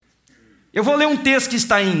Eu vou ler um texto que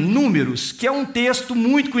está em Números, que é um texto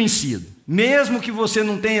muito conhecido. Mesmo que você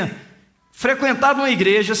não tenha frequentado uma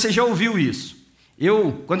igreja, você já ouviu isso.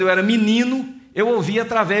 Quando eu era menino, eu ouvia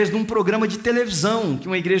através de um programa de televisão que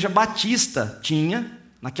uma igreja batista tinha,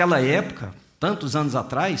 naquela época, tantos anos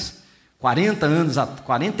atrás,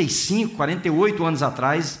 45, 48 anos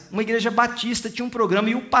atrás, uma igreja batista tinha um programa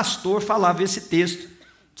e o pastor falava esse texto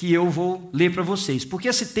que eu vou ler para vocês. Porque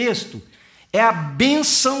esse texto é a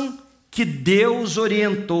bênção que Deus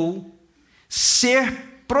orientou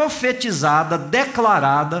ser profetizada,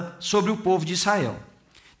 declarada sobre o povo de Israel.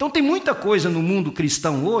 Então tem muita coisa no mundo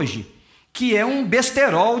cristão hoje que é um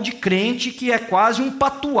besterol de crente que é quase um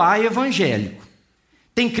patuá evangélico.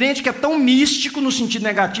 Tem crente que é tão místico no sentido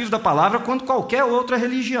negativo da palavra quanto qualquer outra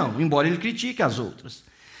religião, embora ele critique as outras.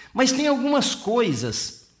 Mas tem algumas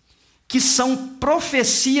coisas que são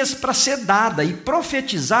profecias para ser dada, e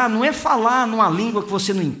profetizar não é falar numa língua que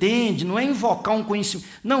você não entende, não é invocar um conhecimento,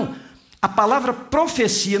 não. A palavra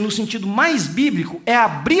profecia, no sentido mais bíblico, é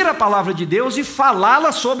abrir a palavra de Deus e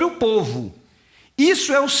falá-la sobre o povo.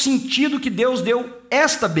 Isso é o sentido que Deus deu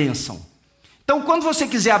esta bênção. Então, quando você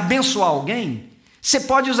quiser abençoar alguém, você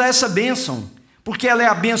pode usar essa bênção, porque ela é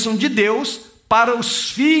a bênção de Deus para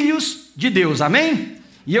os filhos de Deus, amém?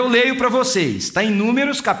 E eu leio para vocês, está em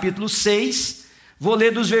Números capítulo 6, vou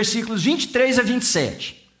ler dos versículos 23 a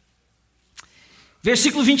 27.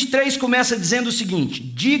 Versículo 23 começa dizendo o seguinte: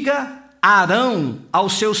 diga a Arão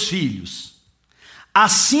aos seus filhos,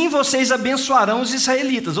 assim vocês abençoarão os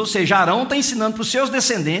israelitas. Ou seja, Arão está ensinando para os seus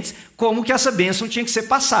descendentes como que essa bênção tinha que ser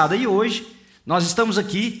passada. E hoje, nós estamos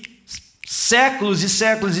aqui, séculos e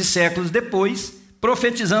séculos e séculos depois,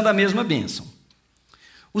 profetizando a mesma bênção.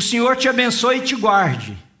 O Senhor te abençoe e te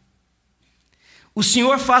guarde. O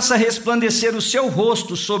Senhor faça resplandecer o seu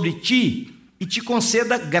rosto sobre ti e te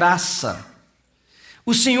conceda graça.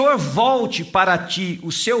 O Senhor volte para ti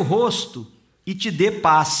o seu rosto e te dê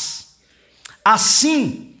paz.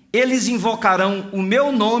 Assim, eles invocarão o meu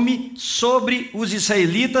nome sobre os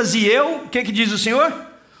israelitas e eu, o que diz o Senhor?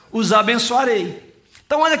 Os abençoarei.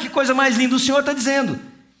 Então olha que coisa mais linda, o Senhor está dizendo,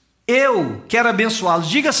 eu quero abençoá-los.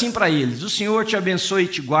 Diga assim para eles: o Senhor te abençoe e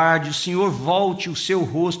te guarde, o Senhor volte o seu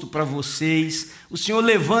rosto para vocês, o Senhor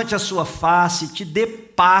levante a sua face, te dê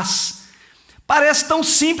paz. Parece tão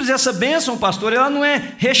simples essa bênção, pastor, ela não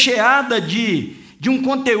é recheada de um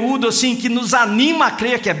conteúdo assim que nos anima a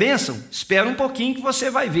crer que é bênção? Espera um pouquinho que você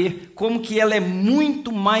vai ver como que ela é muito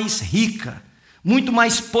mais rica, muito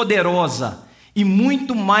mais poderosa e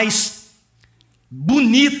muito mais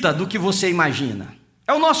bonita do que você imagina.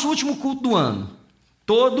 É o nosso último culto do ano.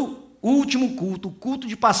 Todo último culto, o culto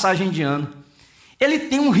de passagem de ano, ele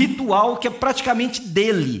tem um ritual que é praticamente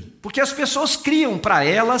dele, porque as pessoas criam para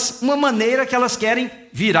elas uma maneira que elas querem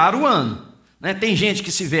virar o ano, né? Tem gente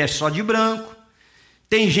que se veste só de branco,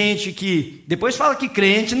 tem gente que depois fala que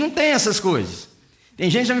crente não tem essas coisas.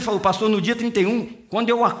 Tem gente que já me falou: pastor, no dia 31, quando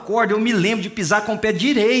eu acordo, eu me lembro de pisar com o pé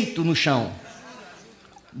direito no chão.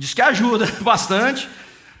 Diz que ajuda bastante,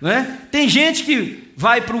 né? Tem gente que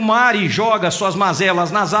vai para o mar e joga suas mazelas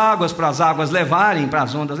nas águas, para as águas levarem para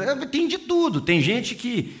as ondas. Tem de tudo. Tem gente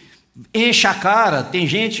que enche a cara, tem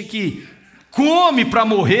gente que come para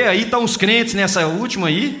morrer. Aí estão os crentes nessa última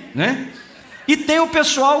aí, né? E tem o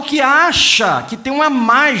pessoal que acha que tem uma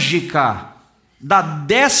mágica da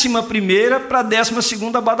 11ª para a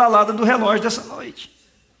 12ª badalada do relógio dessa noite,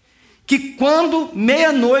 que quando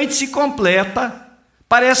meia-noite se completa,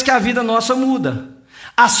 parece que a vida nossa muda.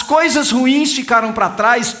 As coisas ruins ficaram para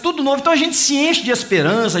trás, tudo novo. Então a gente se enche de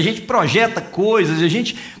esperança, a gente projeta coisas, a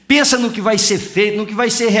gente pensa no que vai ser feito, no que vai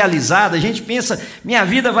ser realizado, a gente pensa, minha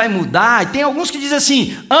vida vai mudar. E tem alguns que dizem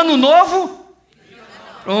assim: ano novo,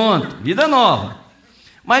 pronto, vida nova.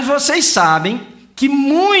 Mas vocês sabem que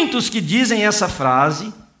muitos que dizem essa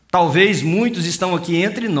frase, talvez muitos estão aqui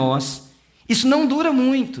entre nós, isso não dura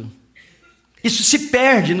muito. Isso se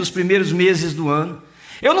perde nos primeiros meses do ano.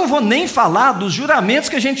 Eu não vou nem falar dos juramentos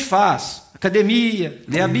que a gente faz. Academia,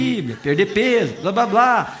 ler a Bíblia, perder peso, blá, blá,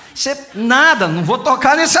 blá. Isso é nada, não vou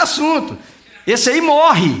tocar nesse assunto. Esse aí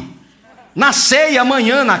morre. Na ceia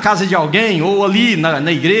amanhã na casa de alguém, ou ali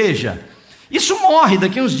na igreja. Isso morre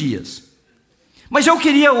daqui a uns dias. Mas eu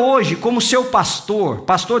queria hoje, como seu pastor,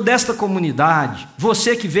 pastor desta comunidade,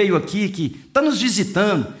 você que veio aqui, que está nos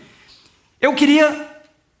visitando, eu queria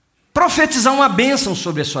profetizar uma bênção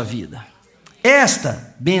sobre a sua vida.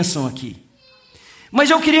 Esta bênção aqui.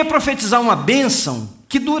 Mas eu queria profetizar uma bênção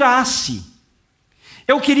que durasse.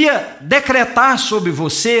 Eu queria decretar sobre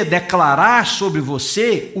você, declarar sobre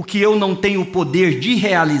você o que eu não tenho o poder de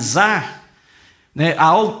realizar, né? A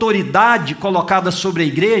autoridade colocada sobre a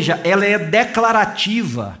igreja, ela é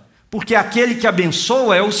declarativa, porque aquele que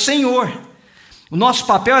abençoa é o Senhor. O nosso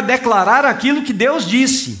papel é declarar aquilo que Deus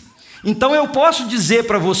disse. Então eu posso dizer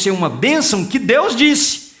para você uma bênção que Deus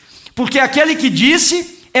disse, porque aquele que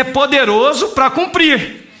disse é poderoso para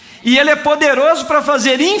cumprir, e Ele é poderoso para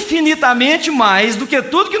fazer infinitamente mais do que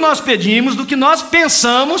tudo que nós pedimos, do que nós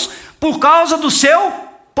pensamos, por causa do seu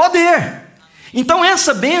poder. Então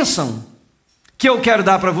essa bênção que eu quero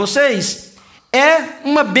dar para vocês é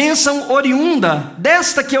uma bênção oriunda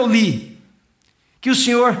desta que eu li. Que o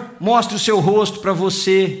Senhor mostre o seu rosto para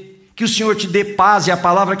você, que o Senhor te dê paz, e a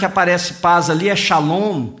palavra que aparece paz ali é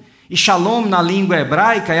shalom, e shalom na língua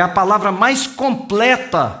hebraica é a palavra mais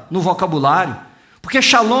completa no vocabulário, porque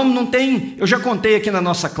shalom não tem, eu já contei aqui na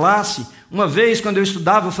nossa classe, uma vez quando eu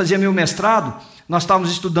estudava, eu fazia meu mestrado, nós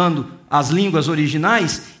estávamos estudando as línguas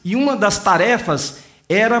originais, e uma das tarefas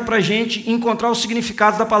era para a gente encontrar o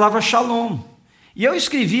significado da palavra shalom. E eu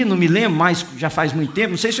escrevi, não me lembro mais, já faz muito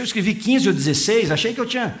tempo, não sei se eu escrevi 15 ou 16, achei que eu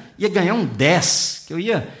ia ganhar um 10, que eu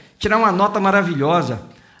ia tirar uma nota maravilhosa.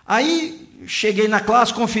 Aí cheguei na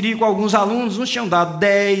classe, conferi com alguns alunos, uns tinham dado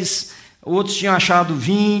 10, outros tinham achado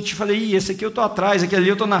 20, falei, esse aqui eu estou atrás, aquele ali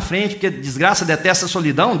eu estou na frente, porque desgraça detesta a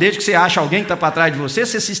solidão, desde que você acha alguém que está para trás de você,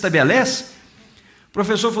 você se estabelece. O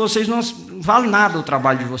professor falou, vocês não vale nada o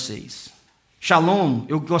trabalho de vocês. Shalom,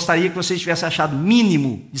 eu gostaria que vocês tivessem achado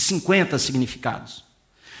mínimo de 50 significados.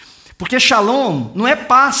 Porque shalom não é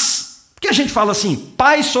paz. Porque a gente fala assim,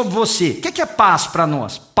 paz sobre você. O que é paz para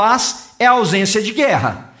nós? Paz é a ausência de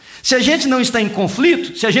guerra. Se a gente não está em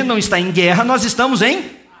conflito, se a gente não está em guerra, nós estamos em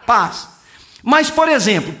paz. Mas, por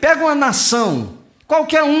exemplo, pega uma nação,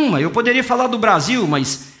 qualquer uma, eu poderia falar do Brasil,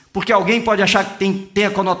 mas porque alguém pode achar que tem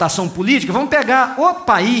a conotação política, vamos pegar o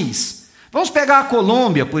país. Vamos pegar a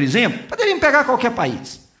Colômbia, por exemplo, poderíamos pegar qualquer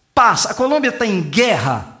país. Paz, a Colômbia está em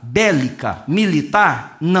guerra bélica,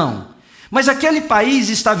 militar? Não. Mas aquele país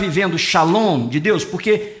está vivendo shalom de Deus,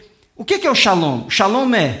 porque o que é o shalom? O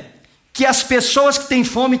shalom é que as pessoas que têm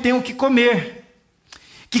fome tenham o que comer,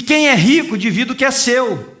 que quem é rico divida o que é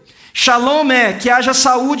seu. Shalom é que haja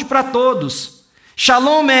saúde para todos.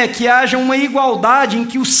 Shalom é que haja uma igualdade em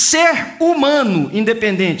que o ser humano,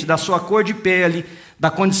 independente da sua cor de pele, da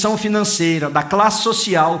condição financeira, da classe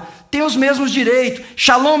social, tem os mesmos direitos.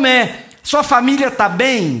 Shalom é, sua família está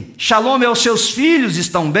bem. Shalom é, os seus filhos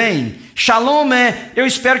estão bem. Shalom é, eu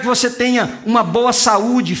espero que você tenha uma boa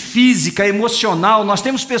saúde física, emocional. Nós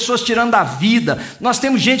temos pessoas tirando a vida, nós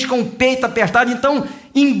temos gente com o peito apertado. Então,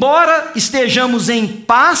 embora estejamos em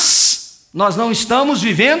paz, nós não estamos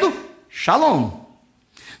vivendo shalom.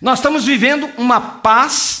 Nós estamos vivendo uma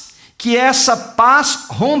paz, que é essa paz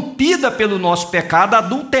rompida pelo nosso pecado,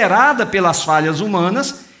 adulterada pelas falhas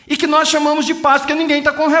humanas, e que nós chamamos de paz, porque ninguém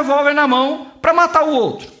está com um revólver na mão para matar o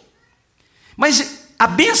outro. Mas a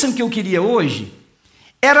bênção que eu queria hoje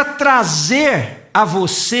era trazer a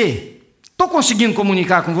você, estou conseguindo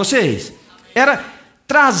comunicar com vocês? Era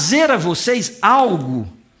trazer a vocês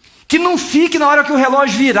algo que não fique na hora que o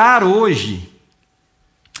relógio virar hoje,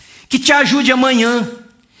 que te ajude amanhã,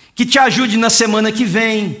 que te ajude na semana que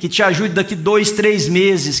vem, que te ajude daqui 2, 3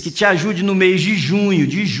 meses, que te ajude no mês de junho,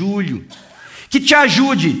 de julho, que te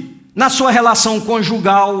ajude na sua relação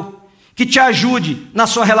conjugal, que te ajude na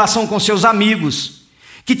sua relação com seus amigos,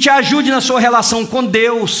 que te ajude na sua relação com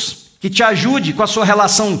Deus, que te ajude com a sua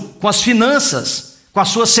relação com as finanças, com a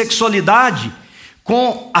sua sexualidade,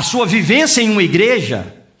 com a sua vivência em uma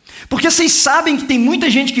igreja. Porque vocês sabem que tem muita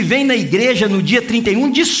gente que vem na igreja no dia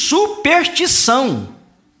 31 de superstição.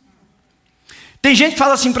 Tem gente que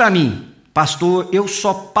fala assim para mim, pastor, eu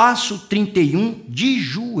só passo 31 de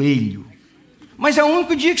joelho. Mas é o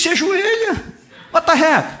único dia que você ajoelha. What the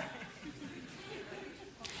heck?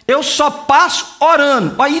 Eu só passo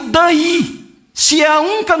orando. Aí daí, se é a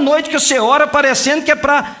única noite que você ora, parecendo que é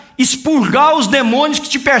para expurgar os demônios que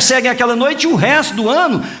te perseguem aquela noite, e o resto do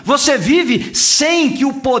ano você vive sem que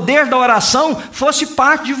o poder da oração fosse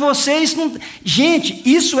parte de você. Isso não... Gente,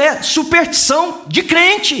 isso é superstição de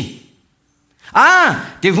crente.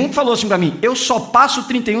 Ah, teve um que falou assim para mim, eu só passo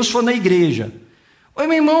 31 se for na igreja. Oi,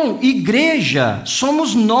 meu irmão, igreja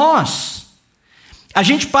somos nós. A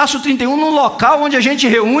gente passa o 31 num local onde a gente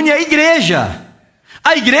reúne a igreja.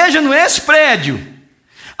 A igreja não é esse prédio.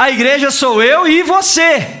 A igreja sou eu e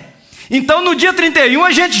você. Então no dia 31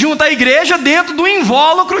 a gente junta a igreja dentro do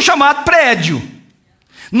invólucro chamado prédio,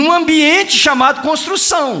 num ambiente chamado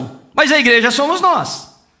construção. Mas a igreja somos nós.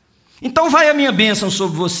 Então vai a minha bênção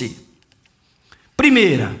sobre você.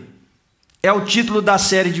 Primeira, é o título da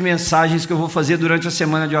série de mensagens que eu vou fazer durante a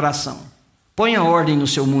semana de oração. Ponha ordem no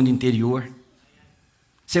seu mundo interior.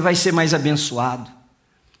 Você vai ser mais abençoado.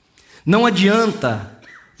 Não adianta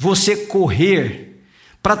você correr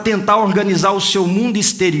para tentar organizar o seu mundo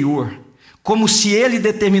exterior, como se ele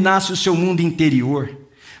determinasse o seu mundo interior,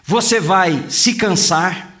 você vai se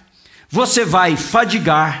cansar, você vai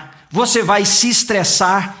fadigar, você vai se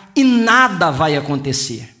estressar e nada vai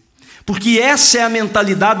acontecer. Porque essa é a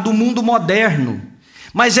mentalidade do mundo moderno.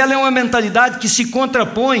 Mas ela é uma mentalidade que se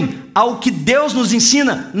contrapõe ao que Deus nos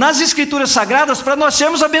ensina nas Escrituras Sagradas para nós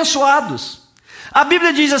sermos abençoados. A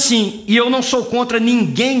Bíblia diz assim, e eu não sou contra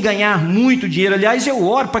ninguém ganhar muito dinheiro, aliás, eu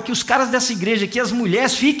oro para que os caras dessa igreja aqui, as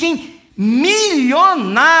mulheres, fiquem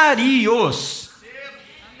milionários.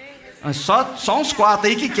 Só uns 4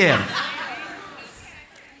 aí que querem.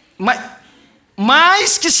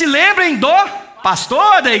 Mas que se lembrem do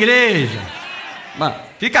pastor da igreja.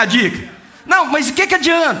 Fica a dica. Não, mas o que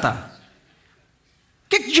adianta? O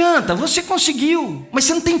que adianta? Você conseguiu, mas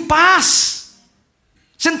você não tem paz.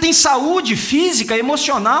 Você não tem saúde física,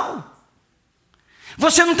 emocional.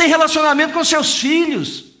 Você não tem relacionamento com seus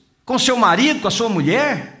filhos, com seu marido, com a sua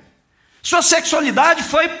mulher. Sua sexualidade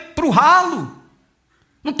foi para o ralo.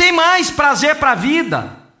 Não tem mais prazer para a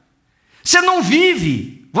vida. Você não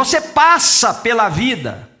vive, você passa pela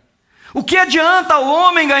vida. O que adianta o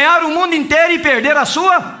homem ganhar o mundo inteiro e perder a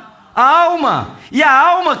sua alma? E a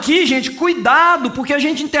alma aqui, gente, cuidado, porque a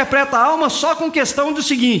gente interpreta a alma só com questão do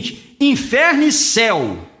seguinte: inferno e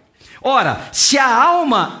céu. Ora, se a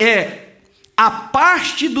alma é a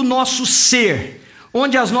parte do nosso ser,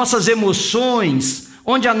 onde as nossas emoções,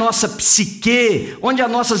 onde a nossa psique, onde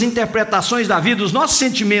as nossas interpretações da vida, os nossos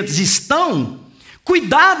sentimentos estão,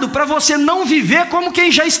 cuidado para você não viver como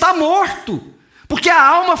quem já está morto. Porque a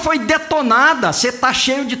alma foi detonada, você está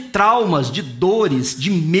cheio de traumas, de dores,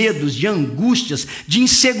 de medos, de angústias, de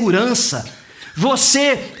insegurança.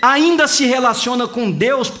 Você ainda se relaciona com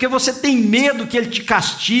Deus porque você tem medo que Ele te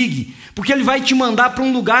castigue, porque Ele vai te mandar para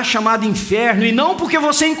um lugar chamado inferno, e não porque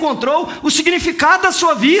você encontrou o significado da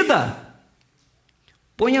sua vida.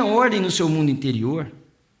 Ponha ordem no seu mundo interior.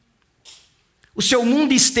 O seu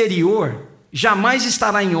mundo exterior jamais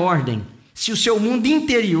estará em ordem se o seu mundo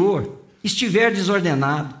interior estiver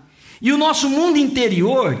desordenado. E o nosso mundo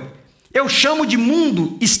interior, eu chamo de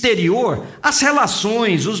mundo exterior as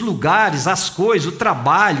relações, os lugares, as coisas, o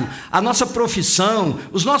trabalho, a nossa profissão,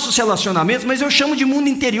 os nossos relacionamentos, mas eu chamo de mundo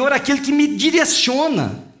interior aquele que me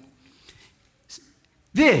direciona.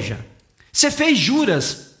 Veja, você fez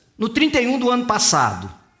juras no 31 do ano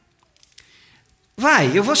passado.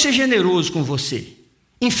 Eu vou ser generoso com você.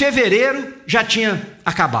 Em fevereiro já tinha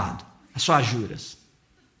acabado as suas juras.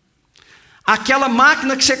 Aquela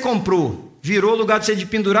máquina que você comprou virou lugar de você de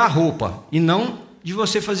pendurar roupa e não de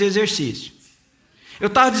você fazer exercício. Eu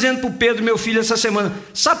estava dizendo para o Pedro, meu filho, essa semana,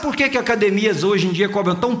 sabe por que academias hoje em dia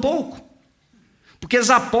cobram tão pouco? Porque eles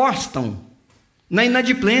apostam na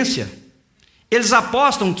inadimplência. Eles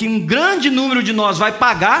apostam que um grande número de nós vai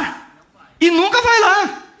pagar e nunca vai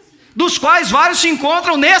lá, dos quais vários se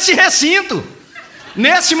encontram nesse recinto,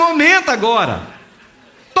 nesse momento agora.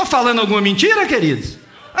 Estou falando alguma mentira, queridos?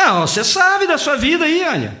 Você sabe da sua vida aí,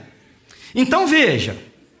 olha. Então veja,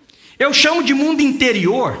 eu chamo de mundo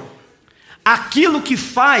interior aquilo que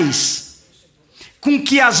faz com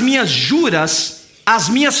que as minhas juras, as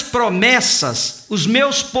minhas promessas, os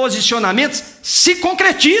meus posicionamentos se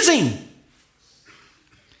concretizem.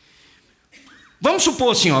 Vamos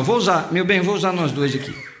supor assim, vou usar nós dois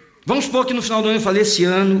aqui. Vamos supor que no final do ano eu falei, esse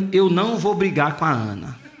ano eu não vou brigar com a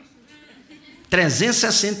Ana.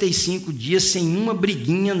 365 dias sem uma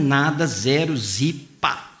briguinha, nada, zero,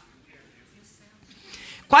 zipa.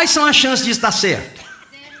 Quais são as chances disso dar certo?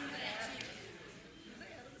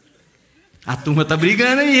 A turma está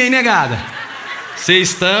brigando aí, hein, negada?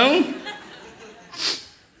 Vocês estão?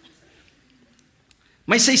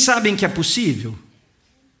 Mas vocês sabem que é possível?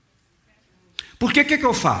 Porque o que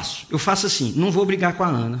eu faço? Eu faço assim, não vou brigar com a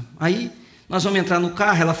Ana. Aí nós vamos entrar no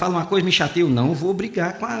carro, ela fala uma coisa, me chateia, eu não vou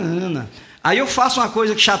brigar com a Ana. Aí eu faço uma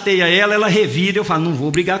coisa que chateia ela, ela revira, eu falo, não vou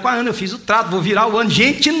brigar com a Ana, eu fiz o trato, vou virar o ano,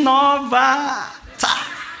 gente nova.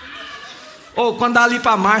 Ou quando dá ali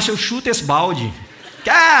para a marcha, eu chuto esse balde.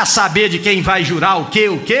 Quer saber de quem vai jurar o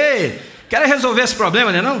quê? Quer resolver esse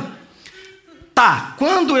problema, né não?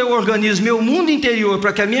 Quando eu organizo meu mundo interior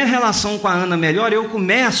para que a minha relação com a Ana melhore, eu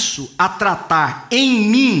começo a tratar em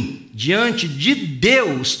mim, diante de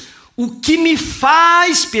Deus, o que me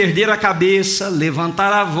faz perder a cabeça,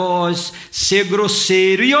 levantar a voz, ser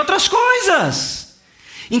grosseiro e outras coisas.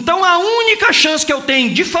 Então a única chance que eu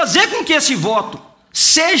tenho de fazer com que esse voto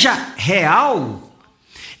seja real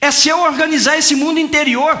é se eu organizar esse mundo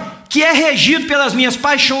interior que é regido pelas minhas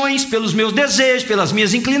paixões, pelos meus desejos, pelas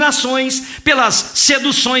minhas inclinações, pelas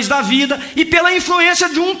seduções da vida e pela influência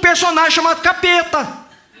de um personagem chamado capeta.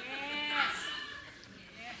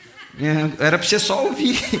 Era para você só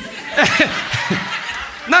ouvir.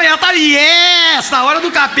 Não, ela tá yes! Na hora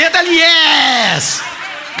do capeta, ela yes!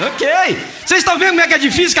 Ok. Vocês estão vendo como é que é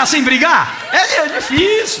difícil ficar sem brigar? É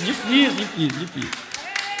difícil.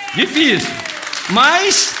 Difícil.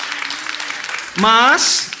 Mas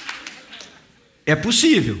é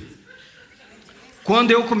possível.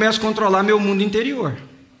 Quando eu começo a controlar meu mundo interior.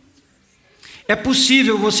 É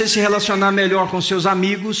possível você se relacionar melhor com seus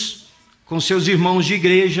amigos, com seus irmãos de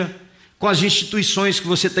igreja, com as instituições que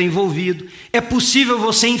você está envolvido. É possível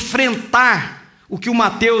você enfrentar o que o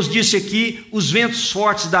Mateus disse aqui, os ventos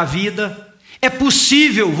fortes da vida. É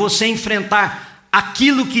possível você enfrentar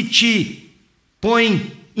aquilo que te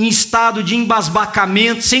põe em estado de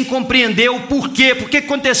embasbacamento, sem compreender o porquê, por que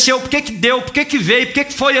aconteceu, por que deu, por que veio, por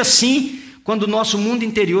que foi assim, quando o nosso mundo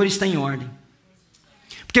interior está em ordem.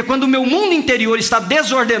 Porque quando o meu mundo interior está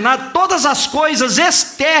desordenado, todas as coisas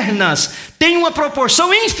externas têm uma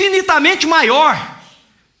proporção infinitamente maior.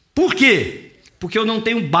 Por quê? Porque eu não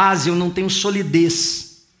tenho base, eu não tenho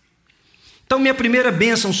solidez. Então minha primeira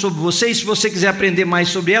bênção sobre você, e se você quiser aprender mais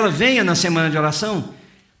sobre ela, venha na semana de oração,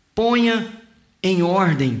 ponha em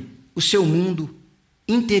ordem o seu mundo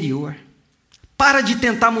interior. Para de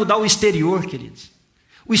tentar mudar o exterior, queridos.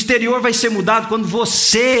 O exterior vai ser mudado quando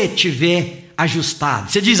você tiver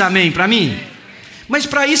ajustado. Você diz amém para mim? Mas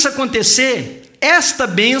para isso acontecer, esta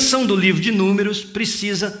bênção do livro de Números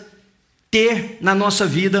precisa ter na nossa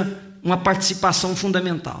vida uma participação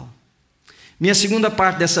fundamental. Minha segunda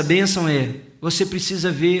parte dessa bênção é: você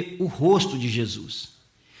precisa ver o rosto de Jesus.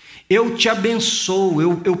 Eu te abençoo,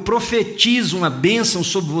 eu profetizo uma bênção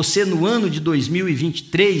sobre você no ano de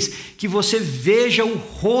 2023, que você veja o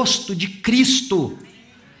rosto de Cristo.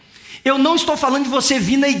 Eu não estou falando de você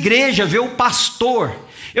vir na igreja, ver o pastor.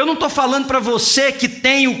 Eu não estou falando para você que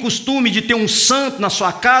tem o costume de ter um santo na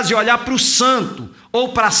sua casa e olhar para o santo,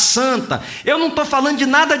 ou para a santa. Eu não estou falando de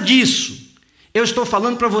nada disso. Eu estou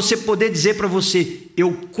falando para você poder dizer para você: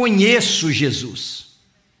 eu conheço Jesus.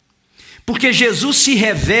 Porque Jesus se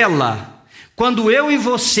revela quando eu e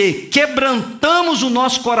você quebrantamos o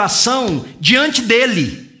nosso coração diante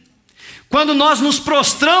dele. Quando nós nos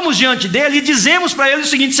prostramos diante dele e dizemos para ele o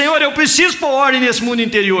seguinte: Senhor, eu preciso pôr ordem nesse mundo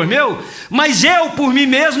interior meu, mas eu por mim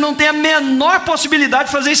mesmo não tenho a menor possibilidade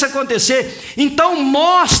de fazer isso acontecer. Então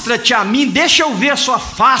mostra-te a mim, deixa eu ver a sua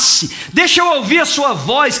face, deixa eu ouvir a sua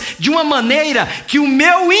voz, de uma maneira que o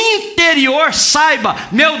meu interior saiba: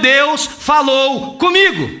 meu Deus falou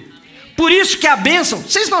comigo. Por isso que a bênção,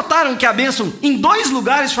 vocês notaram que a bênção em 2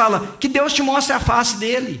 lugares fala que Deus te mostre a face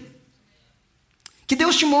dele. Que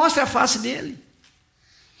Deus te mostre a face dele.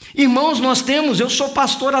 Irmãos, eu sou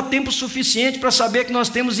pastor há tempo suficiente para saber que nós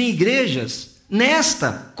temos em igrejas,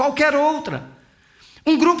 nesta, qualquer outra,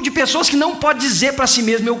 um grupo de pessoas que não pode dizer para si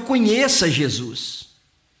mesmo: eu conheço Jesus.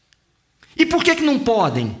 E por que não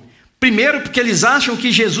podem? Primeiro, porque eles acham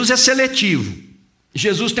que Jesus é seletivo.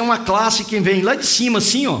 Jesus tem uma classe que vem lá de cima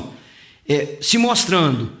assim, se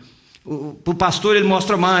mostrando. Para o pastor ele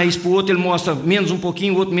mostra mais, para o outro ele mostra menos um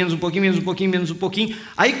pouquinho, o outro menos um pouquinho, menos um pouquinho, menos um pouquinho.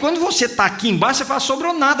 Aí quando você está aqui embaixo, você fala: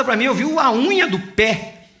 sobrou nada para mim, eu vi a unha do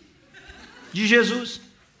pé de Jesus.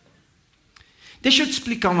 Deixa eu te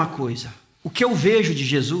explicar uma coisa. O que eu vejo de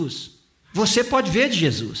Jesus, você pode ver de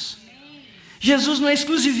Jesus. Jesus não é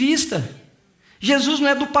exclusivista. Jesus não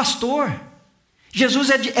é do pastor. Jesus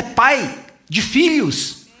é pai de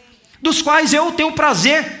filhos, dos quais eu tenho o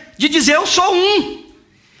prazer de dizer: eu sou um.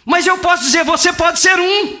 Mas eu posso dizer: você pode ser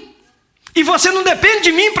um. E você não depende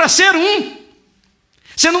de mim para ser um.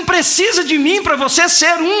 Você não precisa de mim para você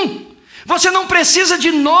ser um. Você não precisa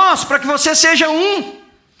de nós para que você seja um.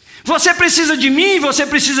 Você precisa de mim, você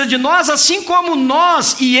precisa de nós, assim como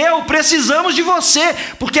nós e eu precisamos de você,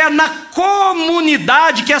 porque é na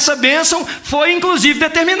comunidade que essa bênção foi inclusive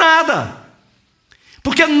determinada.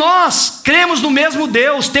 Porque nós cremos no mesmo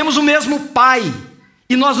Deus, temos o mesmo Pai.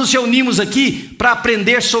 E nós nos reunimos aqui para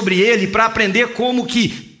aprender sobre Ele, para aprender como que,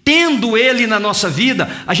 tendo Ele na nossa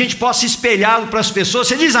vida, a gente possa espelhá-lo para as pessoas.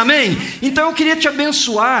 Você diz amém? Então eu queria te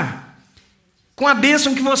abençoar com a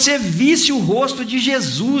bênção que você visse o rosto de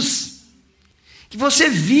Jesus. Que você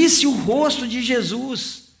visse o rosto de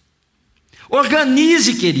Jesus.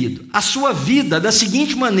 Organize, querido, a sua vida da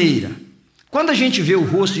seguinte maneira. Quando a gente vê o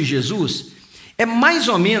rosto de Jesus, é mais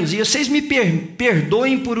ou menos, e vocês me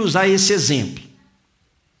perdoem por usar esse exemplo,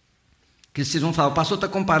 que vocês vão falar: o pastor está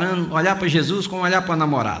comparando olhar para Jesus com olhar para a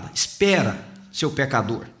namorada. Espera, seu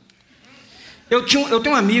pecador. Eu tenho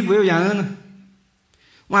um amigo, eu e a Ana,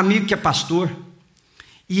 um amigo que é pastor,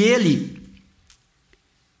 e ele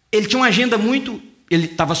tinha uma agenda ele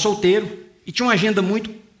estava solteiro, e tinha uma agenda muito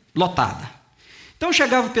lotada. Então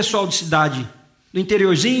chegava o pessoal de cidade do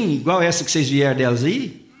interiorzinho, igual essa que vocês vieram delas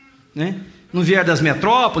aí, né? Não vieram das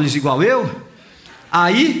metrópoles, igual eu.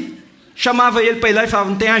 Aí, chamava ele para ir lá e falava,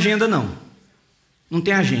 não tem agenda não. Não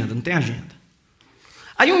tem agenda, não tem agenda.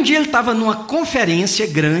 Aí um dia ele estava numa conferência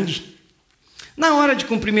grande. Na hora de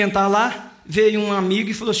cumprimentar lá, veio um amigo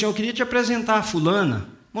e falou assim, eu queria te apresentar a fulana.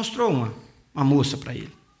 Mostrou uma moça para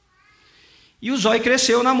ele. E o zóio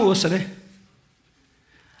cresceu na moça, né?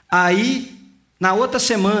 Aí, na outra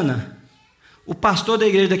semana, o pastor da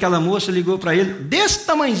igreja daquela moça ligou para ele, desse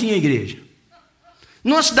tamanhozinho a igreja.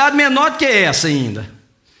 Numa cidade menor do que essa ainda.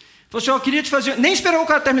 Falou assim, eu queria te fazer... Nem esperou o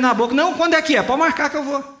cara terminar a boca. Não, quando é que é? Pode marcar que eu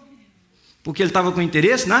vou. Porque ele estava com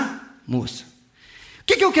interesse na moça. O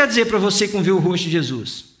que eu quero dizer para você com ver o rosto de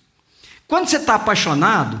Jesus? Quando você está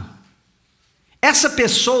apaixonado, essa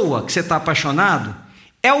pessoa que você está apaixonado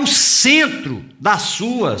é o centro das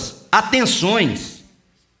suas atenções.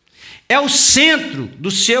 É o centro do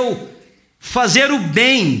seu fazer o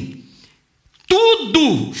bem.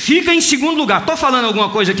 Tudo fica em segundo lugar. Estou falando alguma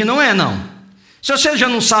coisa que não é, não. Se você já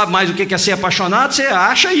não sabe mais o que é ser apaixonado, você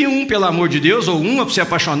acha aí um, pelo amor de Deus, ou uma para se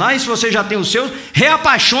apaixonar, e se você já tem os seus,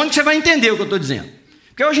 reapaixone que você vai entender o que eu estou dizendo.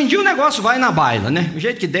 Porque hoje em dia o negócio vai na baila, né? O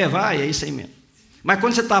jeito que der, vai, é isso aí mesmo. Mas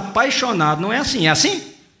quando você está apaixonado, não é assim. É assim?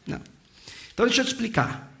 Não. Então deixa eu te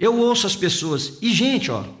explicar. Eu ouço as pessoas, e gente,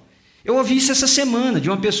 ó, eu ouvi isso essa semana de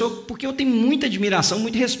uma pessoa, porque eu tenho muita admiração,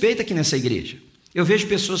 muito respeito aqui nessa igreja. Eu vejo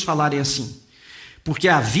pessoas falarem assim, porque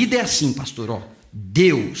a vida é assim, pastor, ó.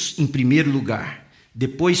 Deus em primeiro lugar,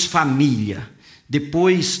 depois família,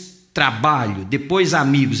 depois trabalho, depois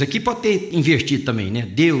amigos. Aqui pode ter invertido também, né?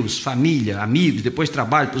 Deus, família, amigos, depois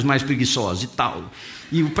trabalho para os mais preguiçosos e tal.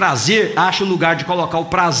 E o prazer, acha o lugar de colocar o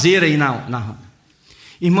prazer aí na...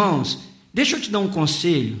 Irmãos, deixa eu te dar um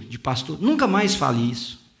conselho de pastor, nunca mais fale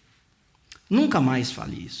isso. Nunca mais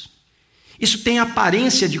fale isso. Isso tem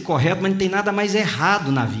aparência de correto, mas não tem nada mais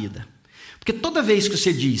errado na vida. Porque toda vez que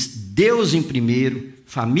você diz Deus em primeiro,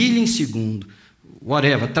 família em segundo,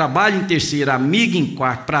 whatever, trabalho em terceiro, amigo em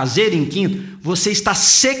quarto, prazer em quinto, você está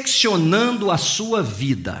seccionando a sua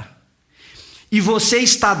vida. E você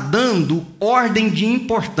está dando ordem de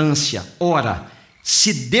importância. Ora,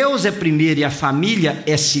 se Deus é primeiro e a família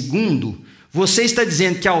é segundo, você está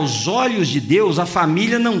dizendo que aos olhos de Deus a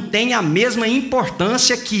família não tem a mesma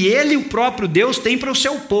importância que Ele, o próprio Deus, tem para o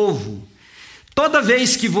seu povo. Toda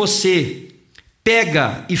vez que você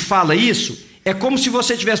pega e fala isso, é como se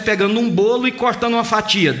você estivesse pegando um bolo e cortando uma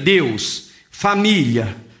fatia. Deus,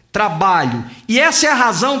 família, trabalho. E essa é a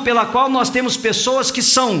razão pela qual nós temos pessoas que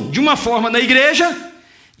são de uma forma na igreja,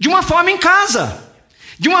 de uma forma em casa,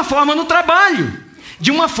 de uma forma no trabalho, de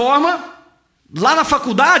uma forma lá na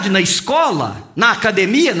faculdade, na escola, na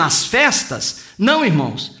academia, nas festas. Não,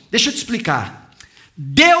 irmãos, deixa eu te explicar.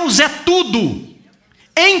 Deus é tudo,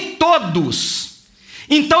 em todos.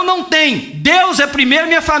 Então não tem, Deus é primeiro,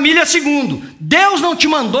 minha família é segundo. Deus não te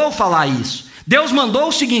mandou falar isso. Deus mandou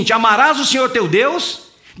o seguinte: amarás o Senhor teu Deus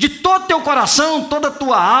de todo o teu coração, toda a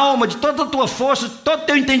tua alma, de toda a tua força, de todo o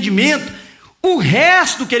teu entendimento. O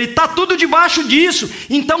resto, que ele está tudo debaixo disso.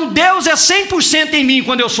 Então Deus é 100% em mim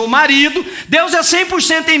quando eu sou marido, Deus é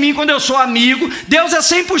 100% em mim quando eu sou amigo, Deus é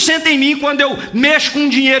 100% em mim quando eu mexo com um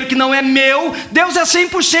dinheiro que não é meu, Deus é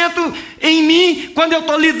 100% em mim quando eu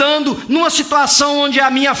estou lidando numa situação onde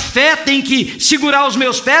a minha fé tem que segurar os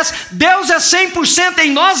meus pés. Deus é 100%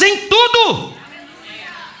 em nós em tudo.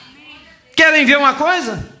 Querem ver uma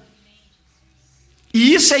coisa?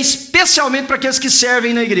 E isso é especialmente para aqueles que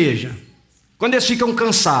servem na igreja. Quando eles ficam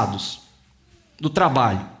cansados do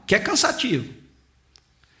trabalho, que é cansativo.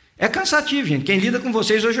 É cansativo, gente. Quem lida com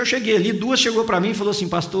vocês, hoje eu cheguei ali, duas chegou para mim e falou assim: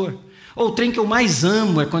 pastor, o trem que eu mais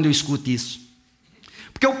amo é quando eu escuto isso.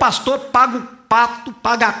 Porque o pastor paga o pato,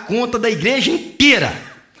 paga a conta da igreja inteira.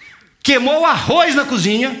 Queimou o arroz na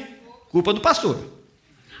cozinha, culpa do pastor.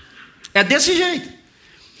 É desse jeito.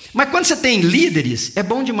 Mas quando você tem líderes, é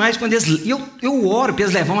bom demais quando eles... Eu oro para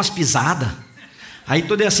eles levar umas pisadas. Aí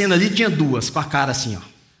estou descendo ali, tinha duas com a cara assim, ó.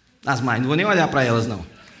 As mais, não vou nem olhar para elas não.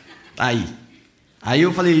 Aí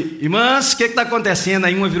eu falei: irmãs, o que está acontecendo?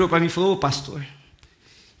 Aí uma virou para mim e falou: ô pastor,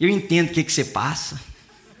 eu entendo o que você passa.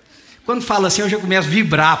 Quando fala assim, eu já começo a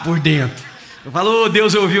vibrar por dentro. Eu falo: ô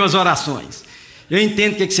Deus, ouviu as orações. Eu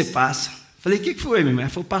entendo o que você passa. Falei: o que foi, minha irmã? Ela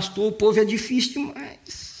falou: pastor, o povo é difícil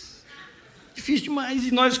demais. Difícil demais.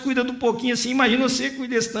 E nós cuidamos um pouquinho assim, imagina você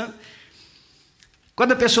cuidar desse tanto.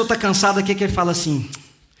 Quando a pessoa está cansada, o que ele fala assim?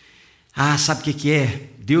 Ah, sabe o que é?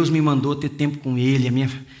 Deus me mandou ter tempo com Ele,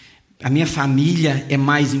 a minha família é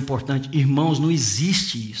mais importante. Irmãos, não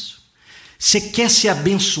existe isso. Você quer ser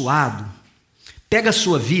abençoado? Pega a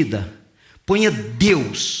sua vida, ponha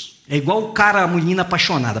Deus. É igual o cara, a menina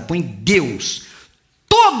apaixonada, põe Deus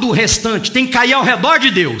todo o restante tem que cair ao redor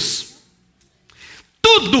de Deus.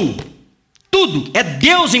 Tudo é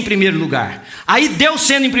Deus em primeiro lugar. Aí Deus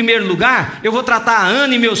sendo em primeiro lugar, eu vou tratar a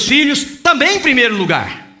Ana e meus filhos também em primeiro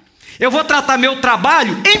lugar. Eu vou tratar meu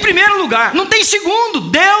trabalho em primeiro lugar. Não tem segundo.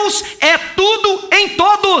 Deus é tudo em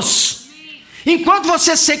todos. Enquanto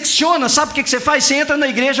você secciona, sabe o que você faz? Você entra na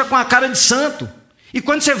igreja com a cara de santo. E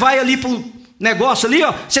quando você vai ali para o negócio ali,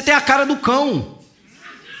 ó, você tem a cara do cão.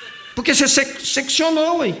 Porque você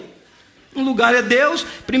seccionou aí. Um lugar é Deus,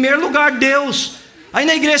 primeiro lugar Deus. Aí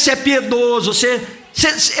na igreja você é piedoso,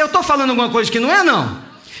 eu estou falando alguma coisa que não é, não.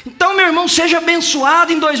 Então, meu irmão, seja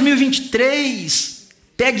abençoado em 2023.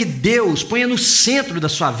 Pegue Deus, ponha no centro da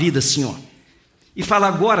sua vida assim, ó. E fala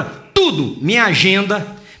agora, tudo, minha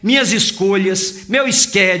agenda, minhas escolhas, meu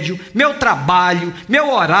schedule, meu trabalho,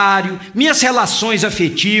 meu horário, minhas relações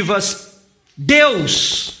afetivas.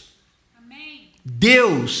 Deus.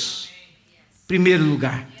 Deus, primeiro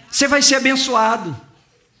lugar. Você vai ser abençoado.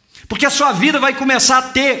 Porque a sua vida vai começar a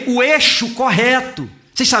ter o eixo correto.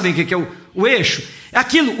 Vocês sabem o que é o eixo? É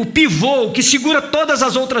aquilo, o pivô, que segura todas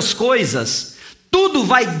as outras coisas. Tudo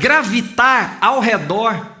vai gravitar ao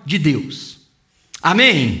redor de Deus.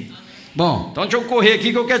 Amém? Bom, então deixa eu correr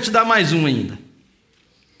aqui que eu quero te dar mais um ainda.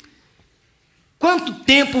 Quanto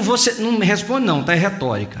tempo você... Não me responde não, tá? É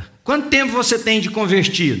retórica. Quanto tempo você tem de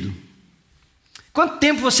convertido? Quanto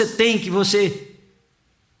tempo você tem que você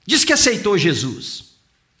diz que aceitou Jesus?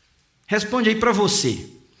 Responde aí para você.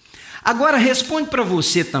 Agora responde para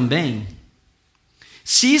você também,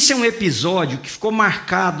 se isso é um episódio que ficou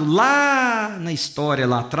marcado lá na história,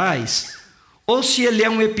 lá atrás, ou se ele é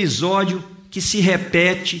um episódio que se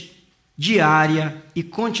repete diária e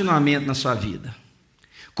continuamente na sua vida.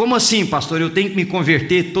 Como assim, pastor? Eu tenho que me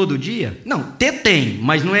converter todo dia? Não, tem,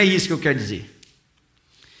 mas não é isso que eu quero dizer.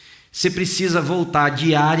 Você precisa voltar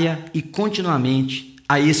diária e continuamente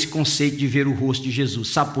a esse conceito de ver o rosto de Jesus.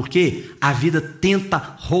 Sabe por quê? A vida tenta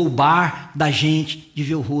roubar da gente de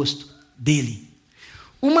ver o rosto dele.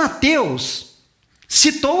 O Mateus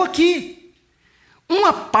citou aqui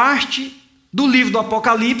uma parte do livro do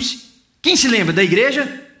Apocalipse. Quem se lembra da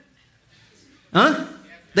igreja?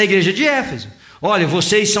 Da igreja de Éfeso. Olha,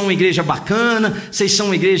 vocês são uma igreja bacana, vocês são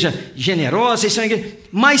uma igreja generosa, vocês são uma igreja...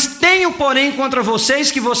 Mas tenho, porém, contra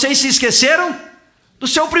vocês que vocês se esqueceram do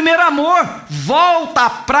seu primeiro amor. Volta à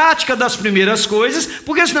prática das primeiras coisas,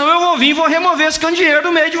 porque senão eu vou vir e vou remover esse candeeiro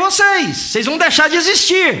do meio de vocês. Vocês vão deixar de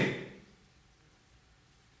existir.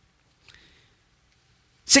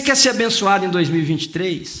 Você quer ser abençoado em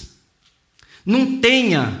 2023?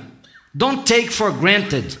 Don't take for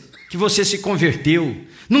granted que você se converteu.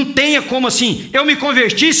 Não tenha como assim, eu me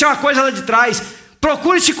converti, isso é uma coisa lá de trás.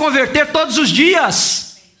 Procure se converter todos os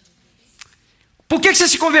dias. Por que você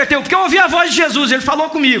se converteu? Porque eu ouvi a voz de Jesus, ele falou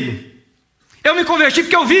comigo. Eu me converti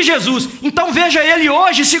porque eu vi Jesus. Então veja ele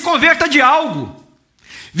hoje e se converta de algo.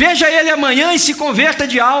 Veja ele amanhã e se converta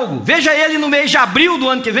de algo. Veja ele no mês de abril do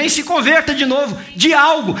ano que vem e se converta de novo de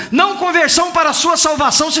algo. Não conversão para a sua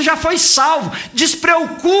salvação, você já foi salvo.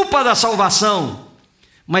 Despreocupa da salvação.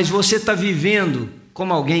 Mas você está vivendo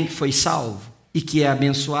como alguém que foi salvo e que é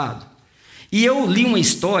abençoado. E eu li uma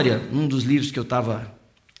história, num dos livros que eu estava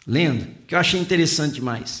lendo, que eu achei interessante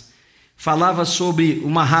demais. Falava sobre o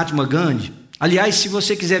Mahatma Gandhi. Aliás, se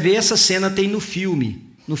você quiser ver, essa cena tem no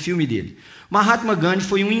filme dele. Mahatma Gandhi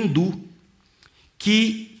foi um hindu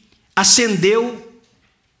que acendeu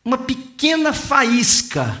uma pequena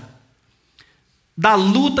faísca da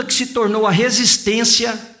luta que se tornou a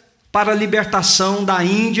resistência para a libertação da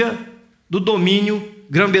Índia do domínio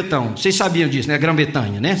Grã-Bretanha. Vocês sabiam disso, né?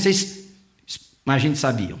 Grã-Bretanha, né? Vocês imaginem que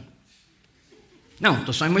sabiam. Não,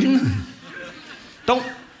 estou só imaginando. Então,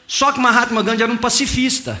 só que Mahatma Gandhi era um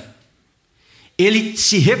pacifista. Ele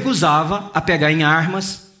se recusava a pegar em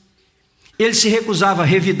armas. Ele se recusava a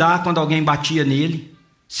revidar quando alguém batia nele.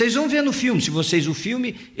 Vocês vão ver no filme, se vocês o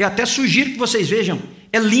filme, eu até sugiro que vocês vejam.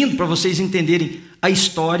 É lindo para vocês entenderem a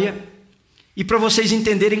história e para vocês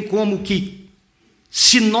entenderem como que,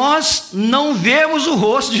 se nós não vemos o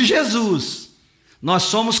rosto de Jesus, nós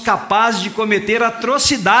somos capazes de cometer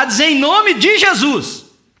atrocidades em nome de Jesus.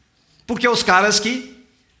 Porque os caras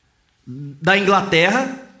da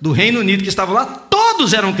Inglaterra, do Reino Unido que estavam lá,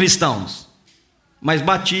 todos eram cristãos, mas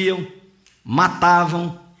batiam,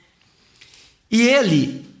 matavam. E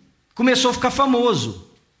ele começou a ficar famoso,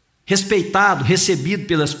 respeitado, recebido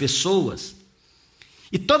pelas pessoas.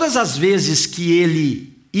 E todas as vezes que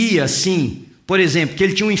ele ia assim, por exemplo, que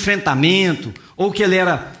ele tinha um enfrentamento, ou que ele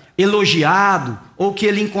era elogiado, ou que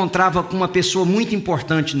ele encontrava com uma pessoa muito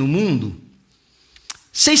importante no mundo,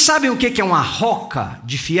 vocês sabem o que é uma roca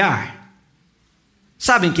de fiar?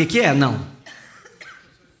 Sabem o que é? Não.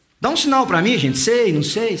 Dá um sinal para mim, gente. Sei, não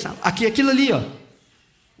sei. Sabe? Aqui, aquilo ali, ó.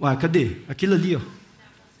 Uai, cadê? Aquilo ali, ó.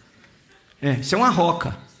 Isso é uma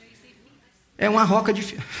roca. É uma roca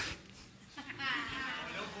de...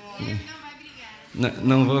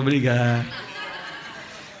 Não vou brigar.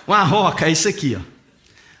 Uma roca, é isso aqui, ó.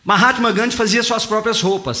 Mahatma Gandhi fazia suas próprias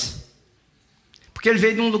roupas. Porque ele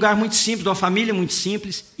veio de um lugar muito simples, de uma família muito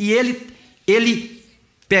simples. E ele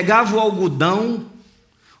pegava o algodão.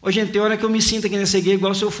 Ô, gente, tem hora que eu me sinto aqui nessa igreja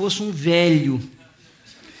igual se eu fosse um velho.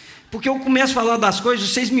 Porque eu começo a falar das coisas,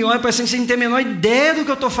 vocês me olham parecendo que vocês não têm a menor ideia do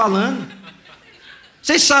que eu estou falando.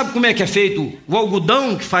 Vocês sabem como é que é feito o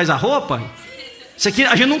algodão que faz a roupa? Isso aqui,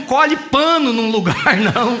 a gente não colhe pano num lugar,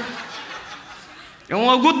 não. É um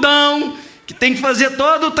algodão que tem que fazer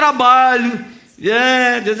todo o trabalho.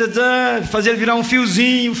 Fazer ele virar um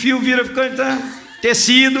fiozinho, o fio vira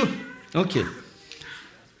tecido. Ok.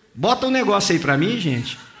 Bota um negócio aí para mim,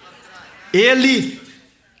 gente.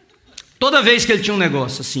 Toda vez que ele tinha um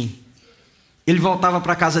negócio assim, ele voltava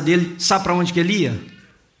para a casa dele, sabe para onde que ele ia?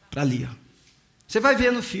 Para ali, ó. Você vai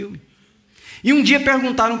ver no filme. E um dia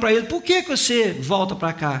perguntaram para ele, por que você volta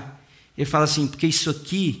para cá? Ele fala assim, porque isso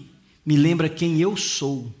aqui me lembra quem eu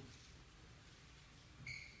sou.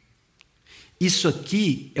 Isso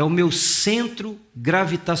aqui é o meu centro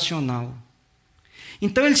gravitacional.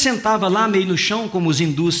 Então ele sentava lá meio no chão, como os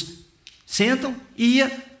hindus sentam, e ia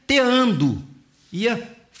teando,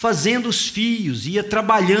 ia fazendo os fios, ia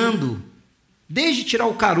trabalhando, desde tirar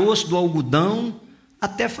o caroço do algodão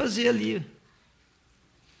até fazer ali.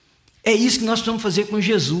 É isso que nós precisamos fazer com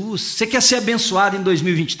Jesus. Você quer ser abençoado em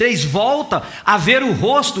 2023? Volta a ver o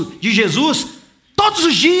rosto de Jesus todos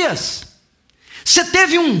os dias. Você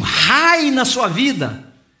teve um raio na sua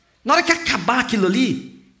vida. Na hora que acabar aquilo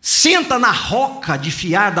ali, senta na roca de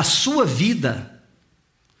fiar da sua vida.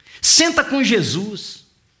 Senta com Jesus.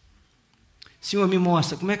 Senhor, me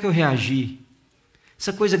mostra como é que eu reagi.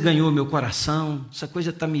 Essa coisa ganhou meu coração, essa coisa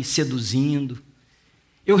está me seduzindo.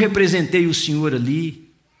 Eu representei o Senhor ali.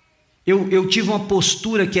 Eu tive uma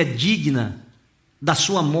postura que é digna da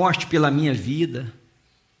sua morte pela minha vida.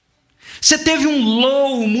 Você teve um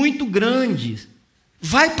low muito grande.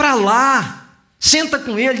 Vai para lá, senta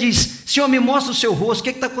com ele, diz, Senhor, me mostra o seu rosto, o que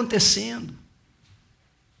está acontecendo?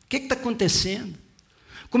 O que está acontecendo?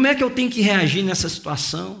 Como é que eu tenho que reagir nessa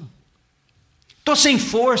situação? Estou sem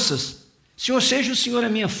forças. Senhor, seja o Senhor a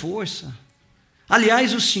minha força.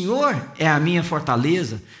 Aliás, o Senhor é a minha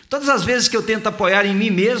fortaleza. Todas as vezes que eu tento apoiar em mim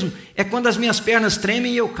mesmo, é quando as minhas pernas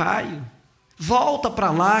tremem e eu caio. Volta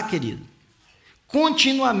para lá, querido.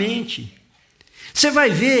 Continuamente. Você vai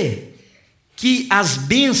ver que as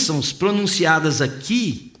bênçãos pronunciadas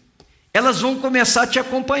aqui, elas vão começar a te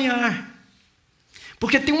acompanhar.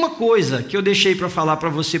 Porque tem uma coisa que eu deixei para falar para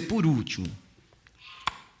você por último.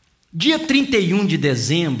 Dia 31 de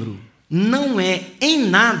dezembro não é em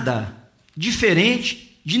nada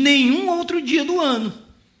diferente de nenhum outro dia do ano,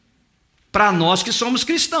 para nós que somos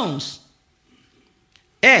cristãos.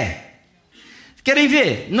 Querem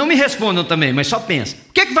ver? Não me respondam também, mas só pensa.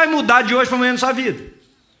 O que vai mudar de hoje para amanhã na sua vida?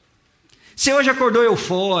 Você hoje acordou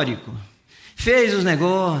eufórico, fez os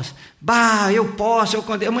negócios, eu posso, eu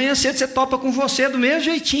contei. Amanhã cedo você topa com você do mesmo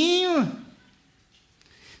jeitinho.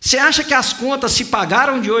 Você acha que as contas se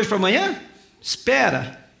pagaram de hoje para amanhã?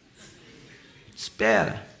 Espera.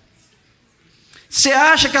 Você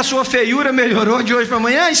acha que a sua feiura melhorou de hoje para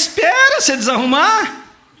amanhã? Espera você desarrumar,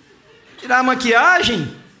 tirar a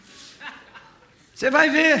maquiagem. Você vai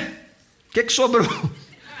ver o que sobrou.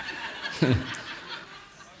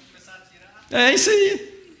 É isso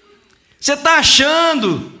aí. Você está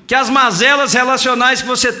achando que as mazelas relacionais que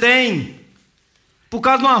você tem, por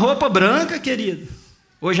causa de uma roupa branca, querido,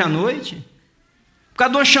 hoje à noite, por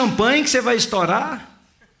causa de uma champanhe que você vai estourar,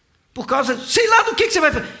 por causa, sei lá do que você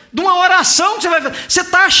vai fazer, de uma oração que você vai fazer. Você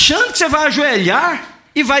está achando que você vai ajoelhar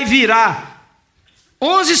e vai virar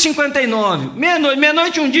 11h59,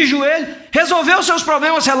 meia-noite, um dia de joelho, resolveu seus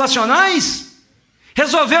problemas relacionais?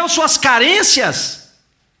 Resolveu suas carências?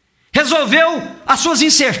 Resolveu as suas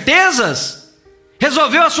incertezas?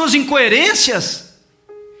 Resolveu as suas incoerências?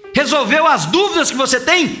 Resolveu as dúvidas que você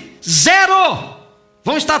tem? Zero!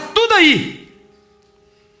 Vão estar tudo aí.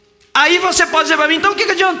 Aí você pode dizer para mim, então o que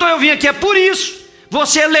adiantou eu vir aqui? É por isso.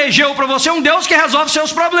 Você elegeu para você um Deus que resolve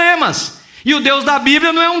seus problemas. E o Deus da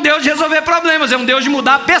Bíblia não é um Deus de resolver problemas, é um Deus de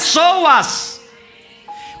mudar pessoas.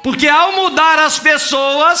 Porque ao mudar as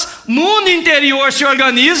pessoas, o mundo interior se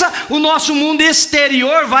organiza, o nosso mundo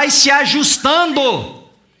exterior vai se ajustando.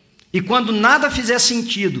 E quando nada fizer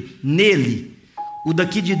sentido nele, o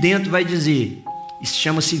daqui de dentro vai dizer, isso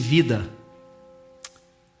chama-se vida.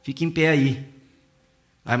 Fique em pé aí.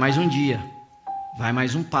 Vai mais um dia. Vai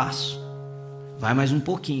mais um passo. Vai mais um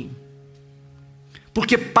pouquinho.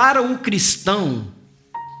 Porque para o cristão,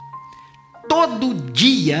 todo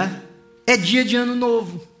dia é dia de ano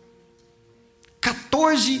novo.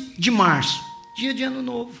 14 de março, dia de ano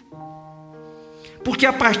novo. Porque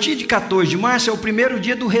a partir de 14 de março é o primeiro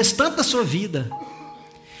dia do restante da sua vida.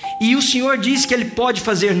 E o Senhor diz que Ele pode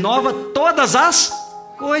fazer nova todas as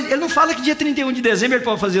coisas. Ele não fala que dia 31 de dezembro Ele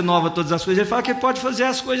pode fazer nova todas as coisas. Ele fala que Ele pode fazer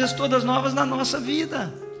as coisas todas novas na nossa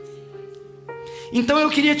vida. Então eu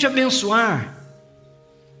queria te abençoar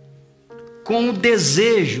com o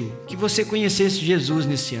desejo que você conhecesse Jesus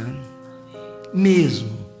nesse ano.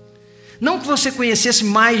 Mesmo. Não que você conhecesse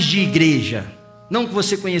mais de igreja. Não que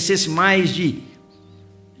você conhecesse mais de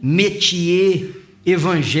métier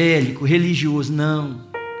evangélico, religioso.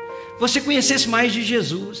 Não. Você conhecesse mais de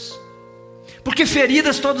Jesus. Porque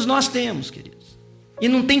feridas todos nós temos, queridos. E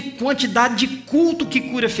não tem quantidade de culto que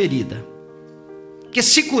cura ferida. Porque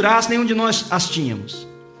se curasse, nenhum de nós as tínhamos.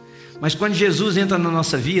 Mas quando Jesus entra na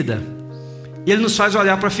nossa vida, Ele nos faz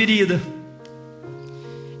olhar para a ferida.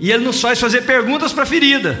 E Ele nos faz fazer perguntas para a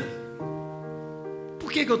ferida.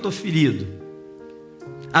 Por que eu estou ferido?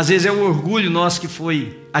 Às vezes é o orgulho nosso que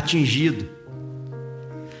foi atingido.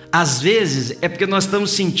 Às vezes é porque nós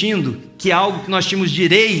estamos sentindo que algo que nós tínhamos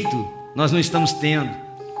direito, nós não estamos tendo.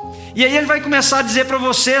 E aí Ele vai começar a dizer para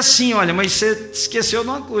você assim: olha, mas você esqueceu de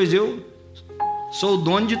uma coisa, eu sou o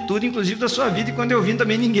dono de tudo, inclusive da sua vida, e quando eu vim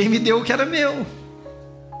também ninguém me deu o que era meu.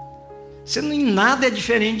 Você em nada é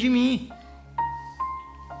diferente de mim.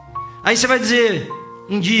 Aí você vai dizer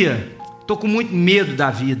um dia: estou com muito medo da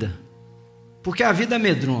vida, porque a vida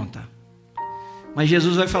amedronta. Mas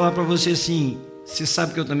Jesus vai falar para você assim: você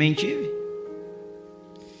sabe que eu também tive?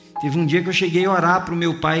 Teve um dia que eu cheguei a orar para o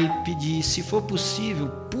meu pai e pedir: se for possível,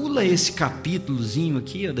 pula esse capítulozinho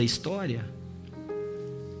aqui, ó, da história.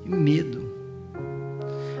 E medo.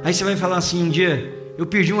 Aí você vai falar assim: um dia eu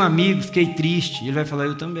perdi um amigo, fiquei triste. Ele vai falar: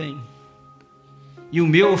 eu também. E o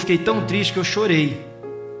meu, eu fiquei tão triste que eu chorei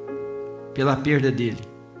pela perda dele.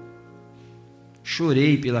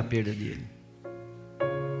 Chorei pela perda dele.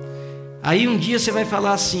 Aí um dia você vai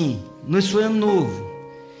falar assim, nesse ano novo: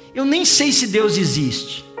 eu nem sei se Deus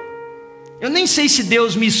existe. Eu nem sei se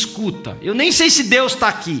Deus me escuta. Eu nem sei se Deus está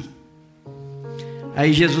aqui.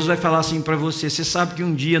 Aí Jesus vai falar assim para você: você sabe que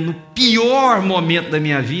um dia, no pior momento da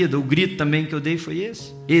minha vida, o grito também que eu dei foi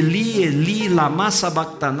esse: Eli, Eli, lama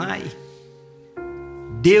sabachthani.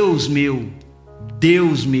 Deus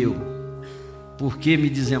meu, por que me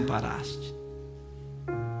desamparaste?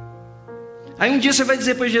 Aí um dia você vai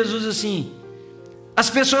dizer para Jesus assim: as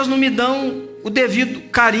pessoas não me dão o devido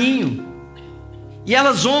carinho, e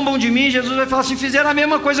elas zombam de mim. Jesus vai falar assim: fizeram a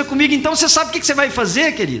mesma coisa comigo. Então você sabe o que você vai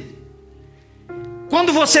fazer, querido?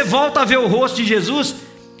 Quando você volta a ver o rosto de Jesus,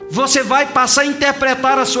 você vai passar a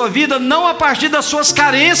interpretar a sua vida não a partir das suas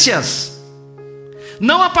carências,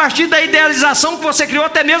 não a partir da idealização que você criou,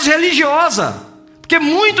 até mesmo religiosa. Porque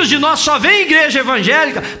muitos de nós só vêm à igreja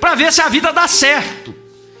evangélica para ver se a vida dá certo.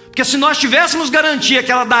 Porque se nós tivéssemos garantia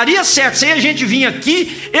que ela daria certo sem a gente vir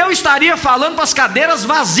aqui, eu estaria falando para as cadeiras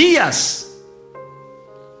vazias.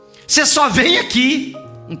 Você só vem aqui,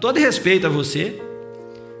 com todo respeito a você,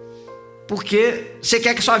 porque você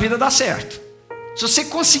quer que sua vida dê certo. Se você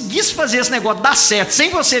conseguisse fazer esse negócio dar certo sem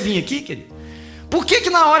você vir aqui, querido, por que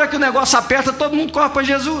na hora que o negócio aperta, todo mundo corre para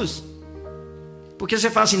Jesus? Porque você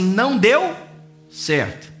fala assim: não deu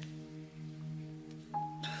certo.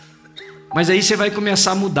 Mas aí você vai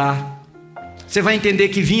começar a mudar. Você vai entender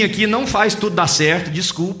que vir aqui não faz tudo dar certo.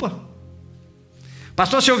 Desculpa.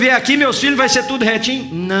 Pastor, se eu vier aqui, meus filhos vai ser tudo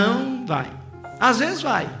retinho? Não vai. Às vezes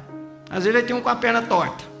vai. Às vezes vai ter um com a perna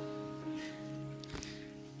torta.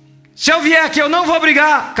 Se eu vier aqui, eu não vou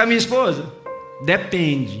brigar com a minha esposa?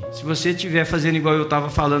 Depende. Se você estiver fazendo igual eu estava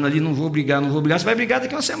falando ali: não vou brigar, você vai brigar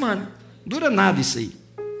daqui a uma semana. Não dura nada isso aí.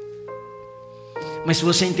 Mas se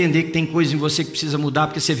você entender que tem coisa em você que precisa mudar,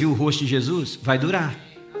 porque você viu o rosto de Jesus, vai durar.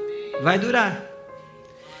 Vai durar.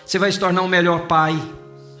 Você vai se tornar um melhor pai,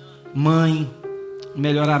 mãe, um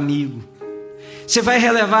melhor amigo. Você vai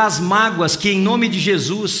relevar as mágoas que em nome de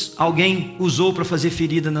Jesus alguém usou para fazer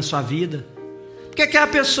ferida na sua vida. Porque aquela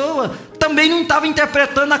pessoa também não estava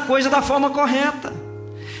interpretando a coisa da forma correta.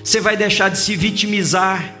 Você vai deixar de se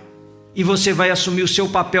vitimizar e você vai assumir o seu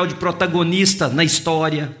papel de protagonista na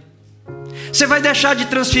história. Você vai deixar de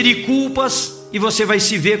transferir culpas e você vai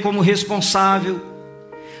se ver como responsável.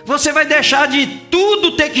 Você vai deixar de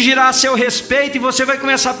tudo ter que girar a seu respeito e você vai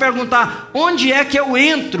começar a perguntar: onde é que eu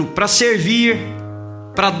entro para servir,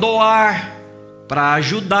 para doar, para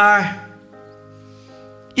ajudar?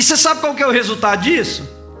 E você sabe qual que é o resultado disso?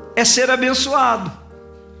 É ser abençoado.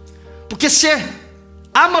 Porque ser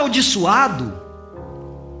Amaldiçoado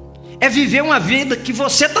é viver uma vida que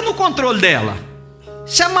você está no controle dela.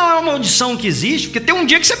 Isso é a maior maldição que existe, porque tem um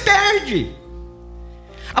dia que você perde.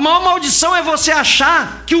 A maior maldição é você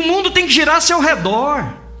achar que o mundo tem que girar ao seu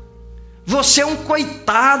redor. Você é um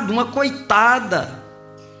coitado, uma coitada.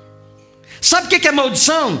 Sabe o que é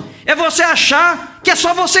maldição? É você achar que é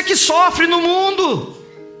só você que sofre no mundo.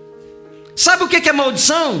 Sabe o que é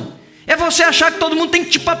maldição? É você achar que todo mundo tem que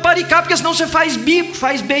te paparicar, porque senão você faz bico,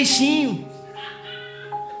 faz beicinho.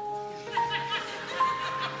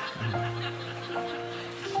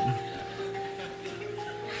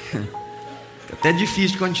 Até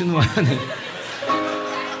difícil de continuar, né?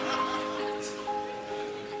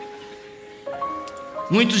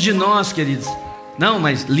 Muitos de nós, queridos, não,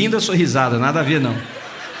 mas linda sua risada, nada a ver não.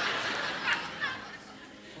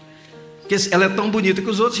 Porque ela é tão bonita que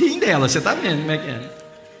os outros riem dela, você está vendo como é que é?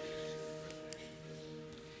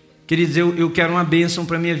 Queridos, eu quero uma bênção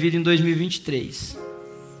para a minha vida em 2023.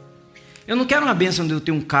 Eu não quero uma bênção de eu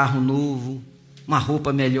ter um carro novo, uma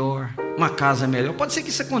roupa melhor, uma casa melhor. Pode ser que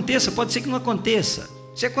isso aconteça, pode ser que não aconteça.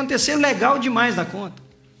 Se acontecer, legal demais da conta.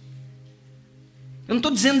 Eu não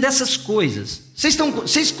estou dizendo dessas coisas.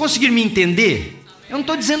 Vocês conseguiram me entender? Eu não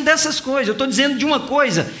estou dizendo dessas coisas. Eu estou dizendo de uma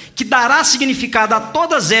coisa que dará significado a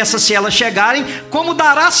todas essas se elas chegarem, como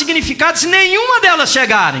dará significado se nenhuma delas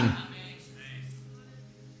chegarem.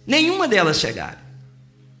 Nenhuma delas chegarem.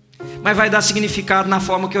 Mas vai dar significado na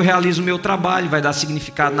forma que eu realizo o meu trabalho, vai dar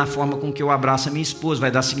significado na forma com que eu abraço a minha esposa,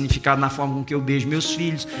 vai dar significado na forma com que eu beijo meus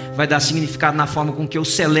filhos, vai dar significado na forma com que eu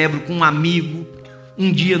celebro com um amigo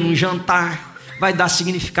um dia num jantar, vai dar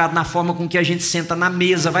significado na forma com que a gente senta na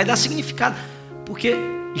mesa, vai dar significado, porque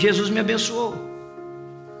Jesus me abençoou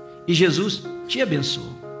e Jesus te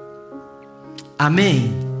abençoou.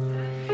 Amém?